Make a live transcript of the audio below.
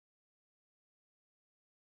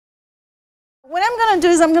What I'm going to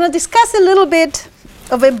do is I'm going to discuss a little bit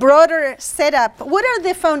of a broader setup. What are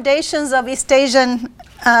the foundations of East Asian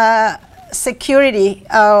security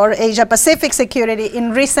or Asia-Pacific security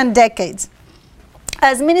in recent decades?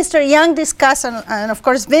 As Minister Young discussed, and of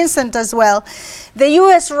course Vincent as well, the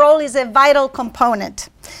U.S. role is a vital component.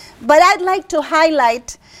 But I'd like to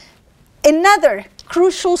highlight another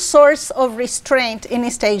crucial source of restraint in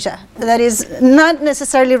East Asia that is not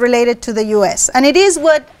necessarily related to the U.S. And it is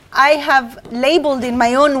what I have labeled in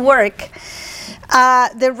my own work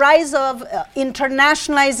the rise of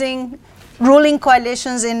internationalizing ruling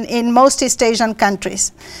coalitions in most East Asian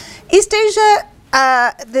countries. East Asia,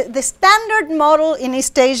 the standard model in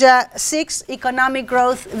East Asia seeks economic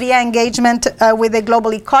growth via engagement with the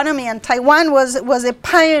global economy, and Taiwan was a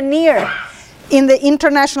pioneer in the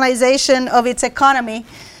internationalization of its economy.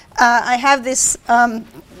 I have this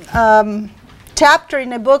chapter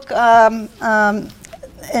in a book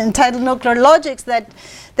entitled Nuclear Logics that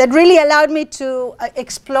really allowed me to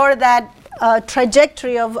explore that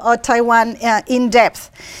trajectory of Taiwan in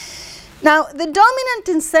depth. Now, the dominant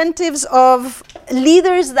incentives of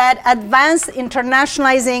leaders that advance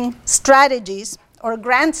internationalizing strategies or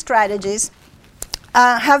grand strategies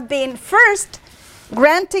have been, first,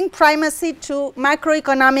 granting primacy to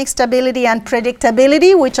macroeconomic stability and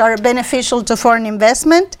predictability, which are beneficial to foreign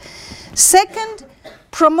investment. Second,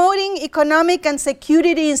 promoting economic and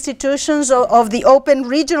security institutions of the open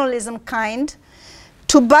regionalism kind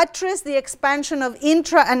to buttress the expansion of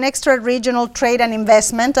intra and extra-regional trade and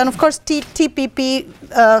investment. And of course, TPP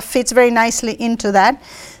fits very nicely into that.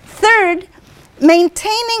 Third,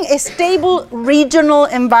 maintaining a stable regional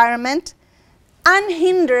environment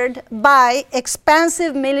unhindered by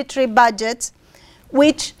expansive military budgets,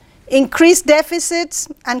 which increase deficits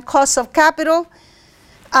and costs of capital,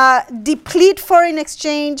 deplete foreign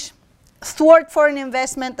exchange, thwart foreign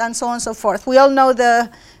investment, and so on and so forth. We all know the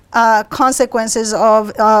consequences of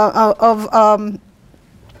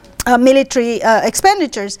military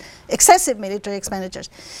expenditures, excessive military expenditures.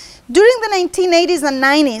 During the 1980s and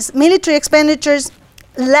 90s, military expenditures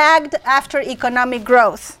lagged after economic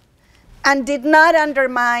growth and did not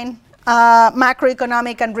undermine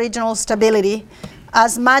macroeconomic and regional stability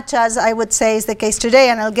as much as I would say is the case today,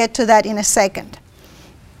 and I'll get to that in a second.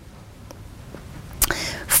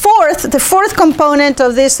 Fourth, the fourth component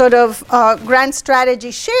of this sort of grand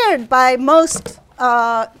strategy shared by most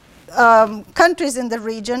countries in the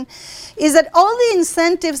region is that all the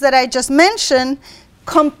incentives that I just mentioned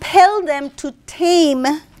compel them to tame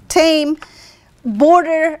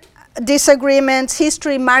border disagreements,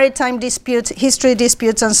 maritime disputes, history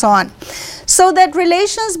disputes, and so on. So that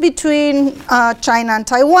relations between China and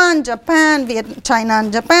Taiwan, China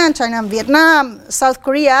and Japan, China and Vietnam, South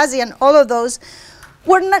Korea, ASEAN, all of those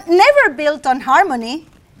were never built on harmony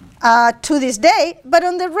to this day, but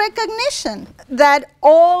on the recognition that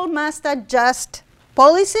all must adjust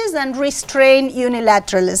policies and restrain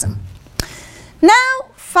unilateralism. Now,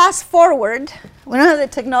 fast forward. We don't have the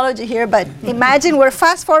technology here, but imagine we're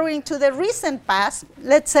fast forwarding to the recent past,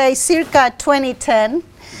 let's say circa 2010. And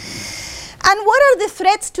what are the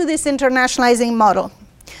threats to this internationalizing model?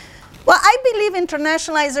 Well, I believe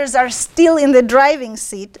internationalizers are still in the driving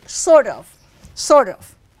seat, sort of.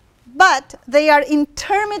 But they are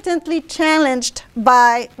intermittently challenged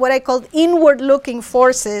by what I call inward-looking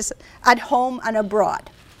forces at home and abroad.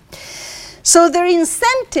 So their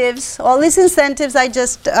incentives, all these incentives I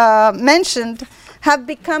just mentioned, have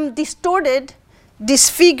become distorted,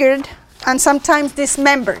 disfigured, and sometimes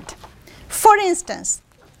dismembered. For instance,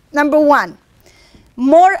 number one,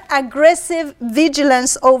 more aggressive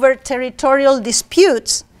vigilance over territorial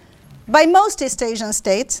disputes by most East Asian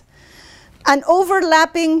states, and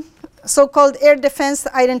overlapping so-called air defense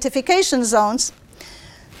identification zones.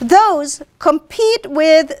 Those compete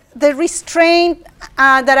with the restraint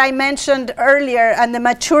that I mentioned earlier and the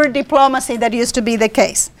mature diplomacy that used to be the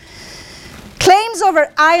case. Claims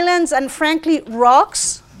over islands and, frankly,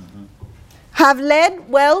 rocks have led,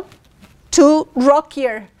 well, to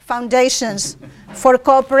rockier foundations for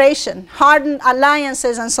cooperation, hardened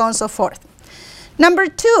alliances, and so on and so forth. Number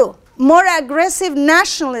two, more aggressive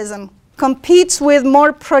nationalism competes with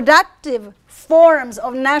more productive forms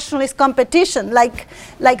of nationalist competition, like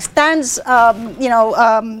Stan's,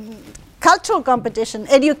 cultural competition,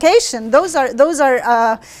 education. Those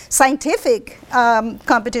are scientific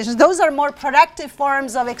competitions. Those are more productive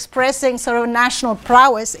forms of expressing sort of national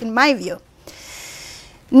prowess, in my view.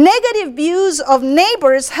 Negative views of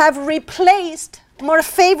neighbors have replaced more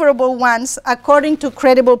favorable ones, according to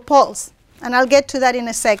credible polls, and I'll get to that in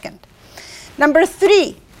a second. Number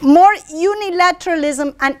three, more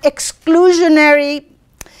unilateralism and exclusionary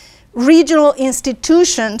regional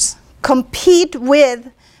institutions compete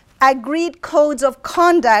with agreed codes of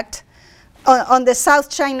conduct on the South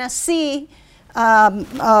China Sea,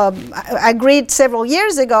 agreed several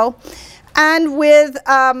years ago, and with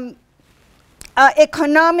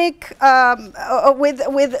economic, with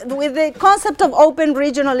the concept of open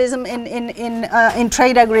regionalism in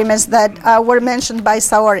trade agreements that were mentioned by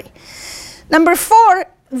Saori. Number 4,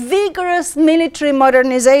 vigorous military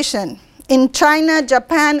modernization in China,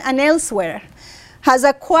 Japan, and elsewhere has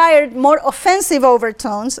acquired more offensive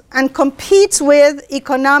overtones and competes with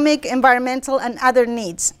economic, environmental, and other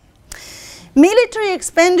needs. Military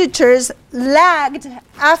expenditures lagged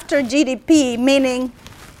after GDP, meaning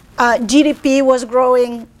GDP was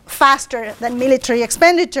growing faster than military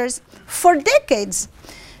expenditures for decades.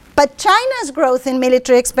 But China's growth in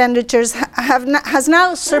military expenditures has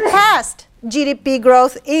now surpassed GDP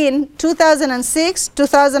growth in 2006,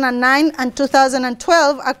 2009, and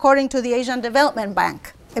 2012, according to the Asian Development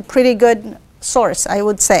Bank. A pretty good source, I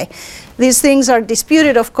would say. These things are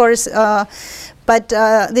disputed, of course, but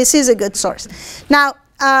this is a good source. Now,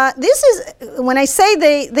 this is, when I say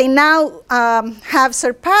they now have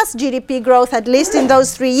surpassed GDP growth, at least in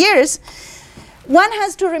those 3 years, one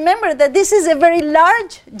has to remember that this is a very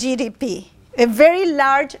large GDP, a very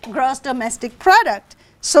large gross domestic product.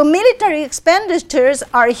 So military expenditures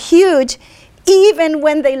are huge even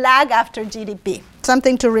when they lag after GDP,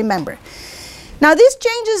 something to remember. Now, these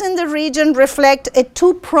changes in the region reflect a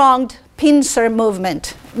two-pronged pincer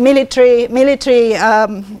movement.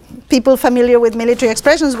 People familiar with military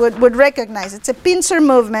expressions would recognize it's a pincer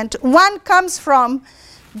movement. One comes from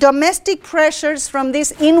domestic pressures from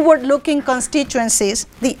these inward-looking constituencies,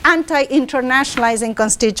 the anti-internationalizing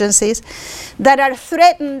constituencies that are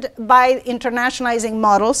threatened by internationalizing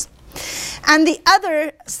models. And the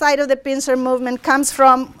other side of the pincer movement comes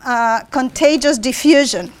from contagious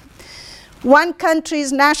diffusion. One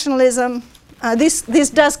country's nationalism, this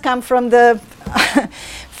does come from the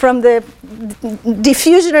from the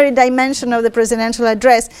diffusionary dimension of the presidential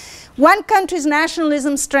address. One country's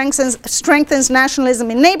nationalism strengthens nationalism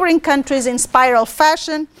in neighboring countries in spiral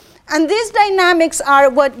fashion. And these dynamics are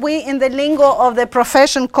what we in the lingo of the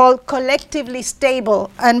profession call collectively stable.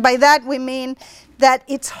 And by that we mean that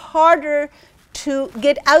it's harder to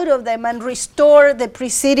get out of them and restore the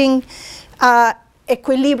preceding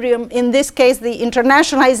equilibrium, in this case the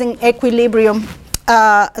internationalizing equilibrium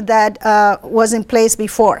that was in place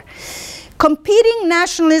before. Competing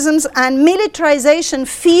nationalisms and militarization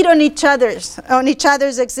feed on each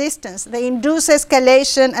other's existence. They induce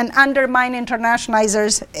escalation and undermine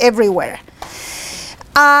internationalizers everywhere.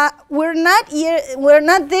 We're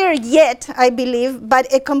not there yet, I believe,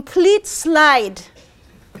 but a complete slide,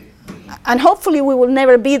 and hopefully we will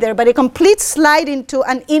never be there, but a complete slide into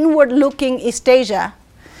an inward-looking East Asia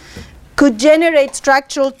could generate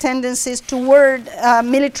structural tendencies toward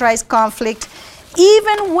militarized conflict,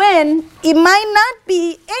 even when it might not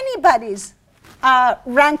be anybody's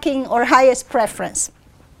ranking or highest preference.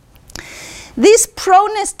 This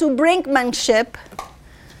proneness to brinkmanship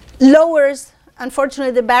lowers,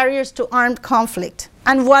 unfortunately, the barriers to armed conflict.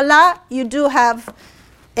 And voila, you do have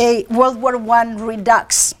a World War I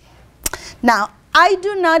redux. Now, I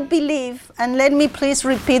do not believe, and let me please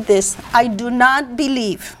repeat this, I do not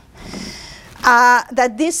believe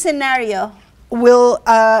that this scenario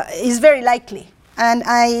is very likely. And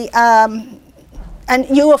and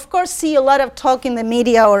you of course see a lot of talk in the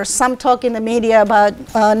media, or some talk in the media about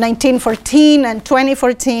 1914 and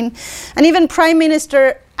 2014, and even Prime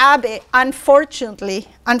Minister Abe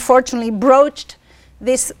unfortunately broached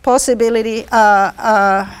this possibility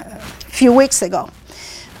a few weeks ago.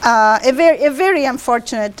 A very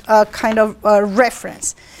unfortunate kind of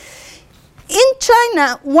reference. In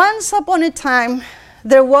China, once upon a time,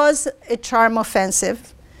 there was a charm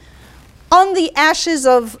offensive. On the ashes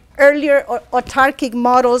of earlier autarkic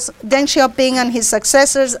models, Deng Xiaoping and his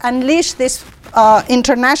successors unleashed this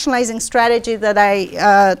internationalizing strategy that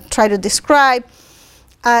I try to describe,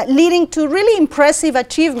 leading to really impressive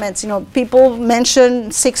achievements. You know, people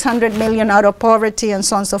mention 600 million out of poverty and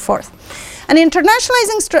so on and so forth. An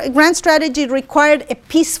internationalizing grand strategy required a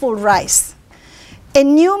peaceful rise, a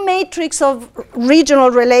new matrix of regional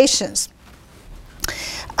relations,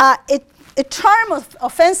 a charm of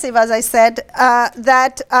offensive, as I said,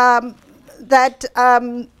 that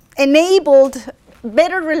enabled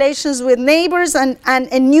better relations with neighbors and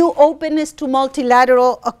a new openness to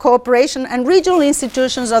multilateral cooperation and regional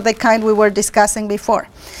institutions of the kind we were discussing before.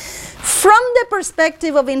 From the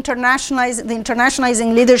perspective of the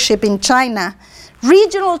internationalizing leadership in China,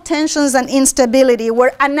 regional tensions and instability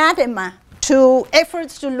were anathema to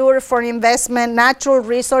efforts to lure foreign investment, natural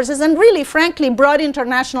resources, and really, frankly, broad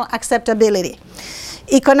international acceptability.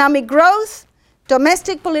 Economic growth,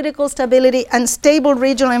 domestic political stability, and stable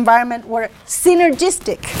regional environment were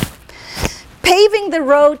synergistic, paving the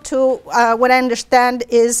road to what I understand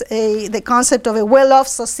is the concept of a well-off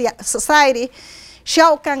society.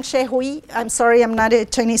 Xiaokang Shehui, I'm sorry, I'm not a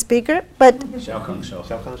Chinese speaker, but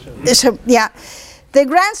yeah.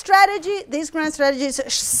 These grand strategies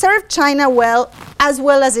served China well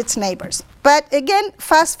as its neighbors. But again,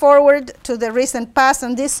 fast forward to the recent past,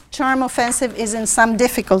 and this charm offensive is in some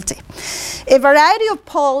difficulty. A variety of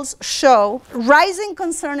polls show rising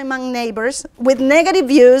concern among neighbors, with negative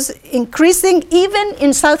views increasing even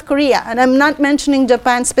in South Korea. And I'm not mentioning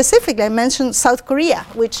Japan specifically, I mentioned South Korea,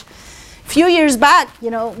 which a few years back,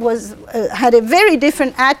 had a very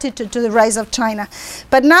different attitude to the rise of China.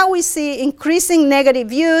 But now we see increasing negative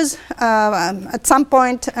views, at some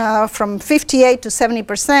point from 58 to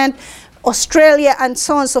 70%, Australia, and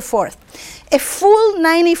so on and so forth. A full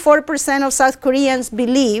 94% of South Koreans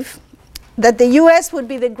believe that the US would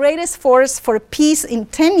be the greatest force for peace in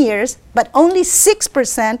 10 years, but only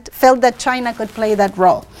 6% felt that China could play that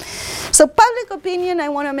role. So public opinion, I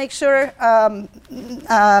want to make sure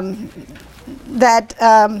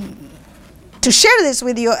to share this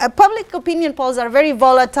with you. Public opinion polls are very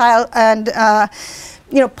volatile, and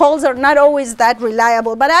polls are not always that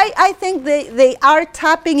reliable, but I think they are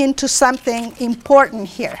tapping into something important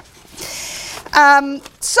here.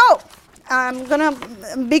 So I'm going to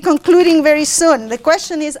be concluding very soon. The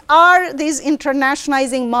question is, are these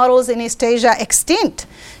internationalizing models in East Asia extinct?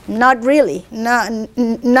 Not really,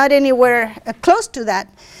 not anywhere close to that.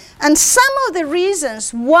 And some of the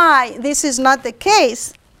reasons why this is not the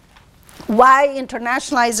case, why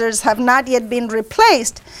internationalizers have not yet been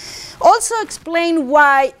replaced, also explain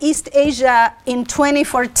why East Asia in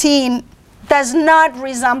 2014 does not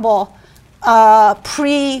resemble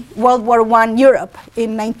pre-World War I Europe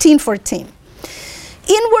in 1914.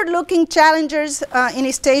 Inward-looking challengers in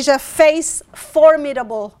East Asia face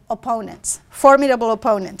formidable opponents.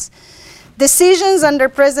 Decisions under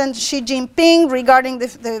President Xi Jinping regarding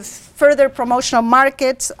the further promotion of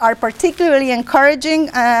markets are particularly encouraging,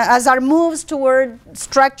 as are moves toward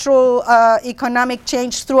structural economic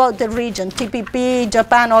change throughout the region, TPP,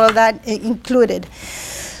 Japan, all of that included.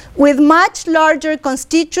 With much larger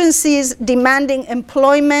constituencies demanding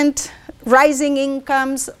employment, rising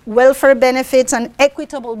incomes, welfare benefits, and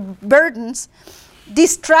equitable burdens,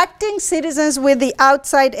 distracting citizens with the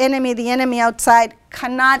outside enemy, the enemy outside,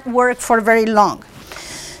 cannot work for very long.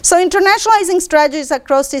 So internationalizing strategies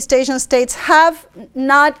across East Asian states have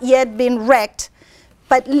not yet been wrecked,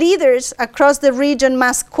 but leaders across the region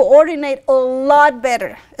must coordinate a lot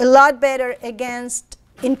better against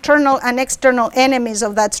internal and external enemies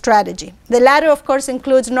of that strategy. The latter, of course,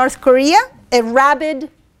 includes North Korea, a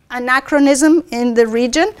rabid anachronism in the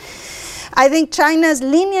region. I think China's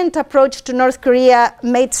lenient approach to North Korea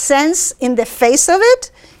made sense in the face of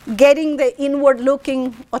it, getting the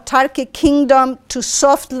inward-looking autarkic kingdom to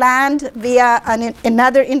soft land via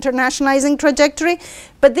another internationalizing trajectory.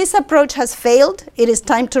 But this approach has failed. It is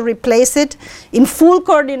time to replace it in full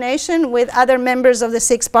coordination with other members of the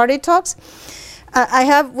Six-Party Talks. I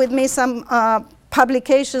have with me some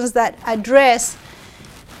publications that address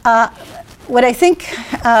what I think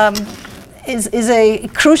is a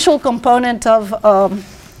crucial component of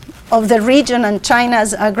the region and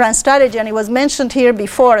China's grand strategy, and it was mentioned here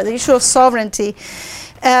before, the issue of sovereignty.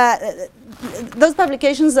 Those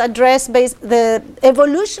publications address the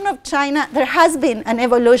evolution of China. There has been an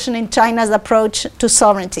evolution in China's approach to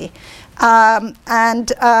sovereignty.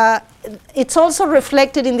 It's also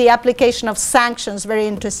reflected in the application of sanctions, very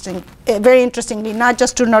interestingly, not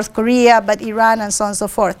just to North Korea, but Iran and so on and so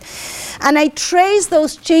forth. And I trace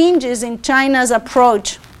those changes in China's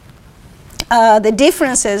approach, the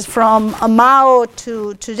differences from Mao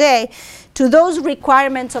to today, to those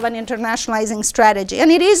requirements of an internationalizing strategy. And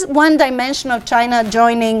it is one dimension of China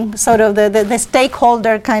joining sort of the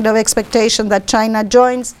stakeholder kind of expectation that China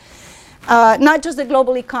joins not just the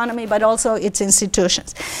global economy, but also its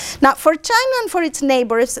institutions. Now, for China and for its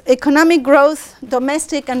neighbors, economic growth,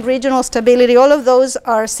 domestic and regional stability, all of those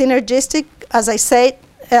are synergistic, as I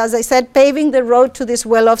said, paving the road to this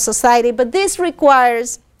well-off society. But this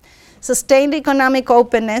requires sustained economic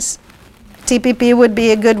openness. TPP would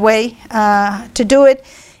be a good way to do it.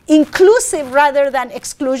 Inclusive rather than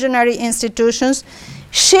exclusionary institutions.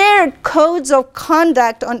 Shared codes of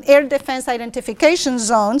conduct on air defense identification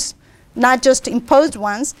zones, not just imposed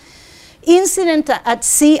ones. incident at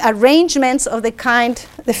sea arrangements of the kind,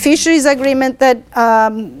 the fisheries agreement that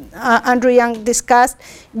Andrew Young discussed,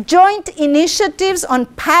 joint initiatives on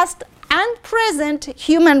past and present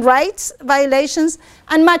human rights violations,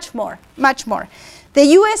 and much more, much more. The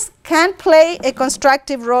US can play a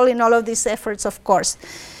constructive role in all of these efforts, of course.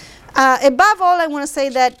 Above all, I want to say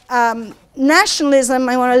that nationalism,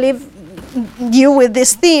 I want to leave you with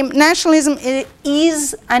this theme, nationalism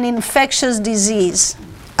is an infectious disease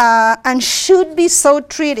and should be so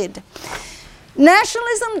treated.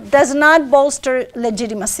 Nationalism does not bolster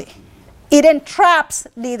legitimacy. It entraps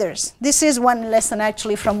leaders. This is one lesson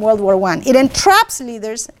actually from World War I. It entraps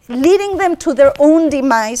leaders, leading them to their own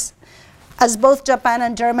demise, as both Japan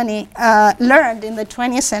and Germany learned in the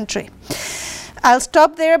 20th century. I'll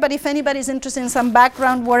stop there, but if anybody's interested in some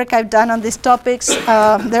background work I've done on these topics,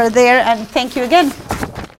 they're there, and thank you again.